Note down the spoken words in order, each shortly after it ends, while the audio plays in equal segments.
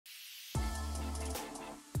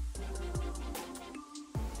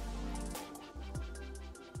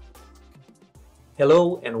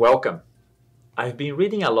Hello and welcome. I've been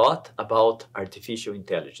reading a lot about artificial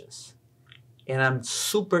intelligence, and I'm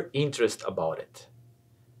super interested about it.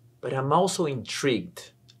 But I'm also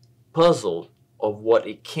intrigued, puzzled of what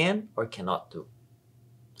it can or cannot do.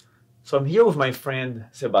 So I'm here with my friend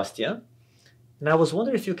Sebastien, and I was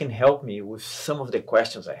wondering if you can help me with some of the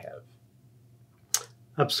questions I have.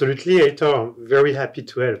 Absolutely, Heitor. I'm very happy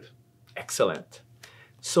to help. Excellent.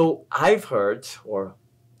 So I've heard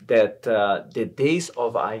that the days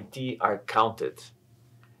of IT are counted,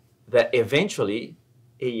 that eventually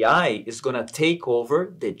AI is going to take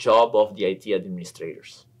over the job of the IT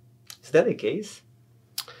administrators. Is that the case?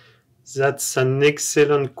 That's an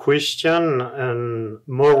excellent question and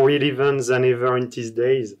more relevant than ever in these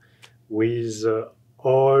days with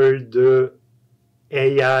all the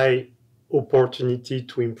AI opportunity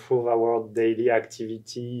to improve our daily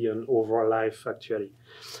activity and overall life actually.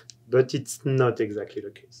 But it's not exactly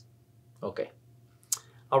the case. Okay.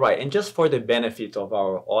 All right. And just for the benefit of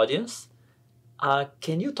our audience,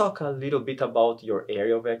 can you talk a little bit about your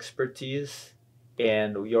area of expertise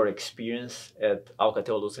and your experience at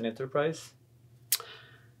Alcatel-Lucent Enterprise?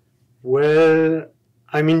 Well,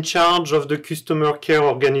 I'm in charge of the customer care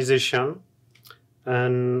organization,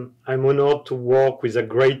 and I'm honored to work with a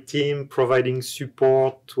great team providing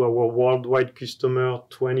support to our worldwide customer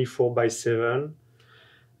 24/7.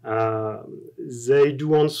 They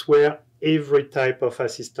do answer every type of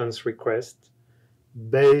assistance request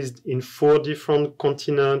based in 4 different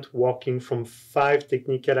continents, working from 5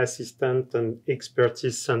 technical assistant and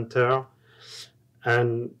expertise center.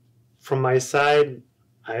 And from my side,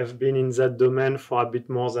 I have been in that domain for a bit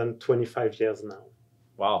more than 25 years now.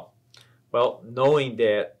 Wow. Well, knowing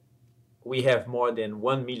that we have more than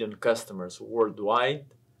 1 million customers worldwide,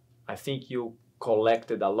 I think you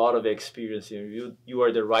collected a lot of experience and you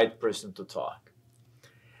are the right person to talk.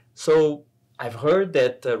 So I've heard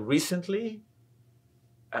that recently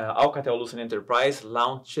Alcatel-Lucent Enterprise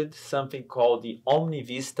launched something called the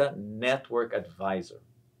OmniVista Network Advisor.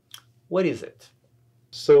 What is it?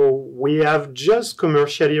 So we have just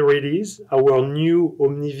commercially released our new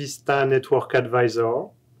OmniVista Network Advisor,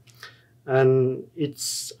 and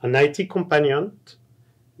it's an IT companion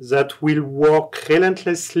that will work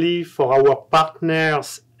relentlessly for our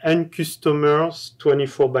partners and customers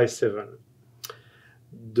 24/7.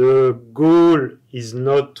 The goal is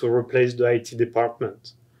not to replace the IT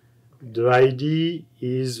department. The idea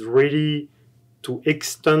is really to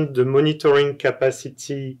extend the monitoring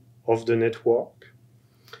capacity of the network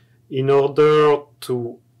in order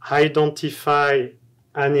to identify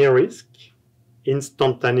any risk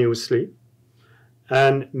instantaneously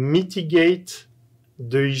and mitigate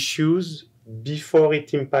the issues before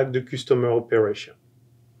it impacts the customer operation.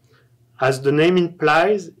 As the name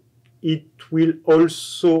implies, it will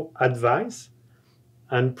also advise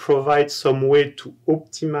and provide some way to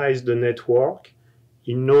optimize the network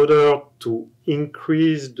in order to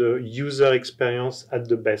increase the user experience at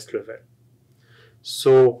the best level.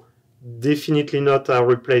 So definitely not a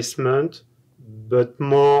replacement, but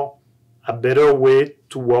more a better way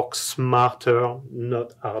to work smarter,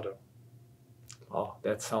 not harder. Oh,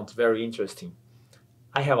 that sounds very interesting.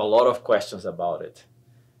 I have a lot of questions about it.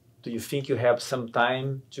 Do you think you have some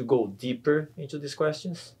time to go deeper into these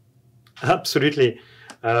questions? Absolutely.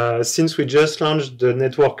 Since we just launched the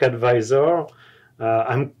Network Advisor,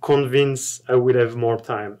 I'm convinced I will have more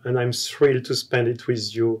time, and I'm thrilled to spend it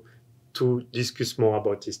with you to discuss more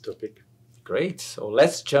about this topic. Great. So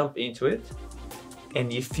let's jump into it.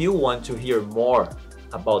 And if you want to hear more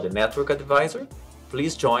about the Network Advisor,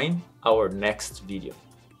 please join our next video.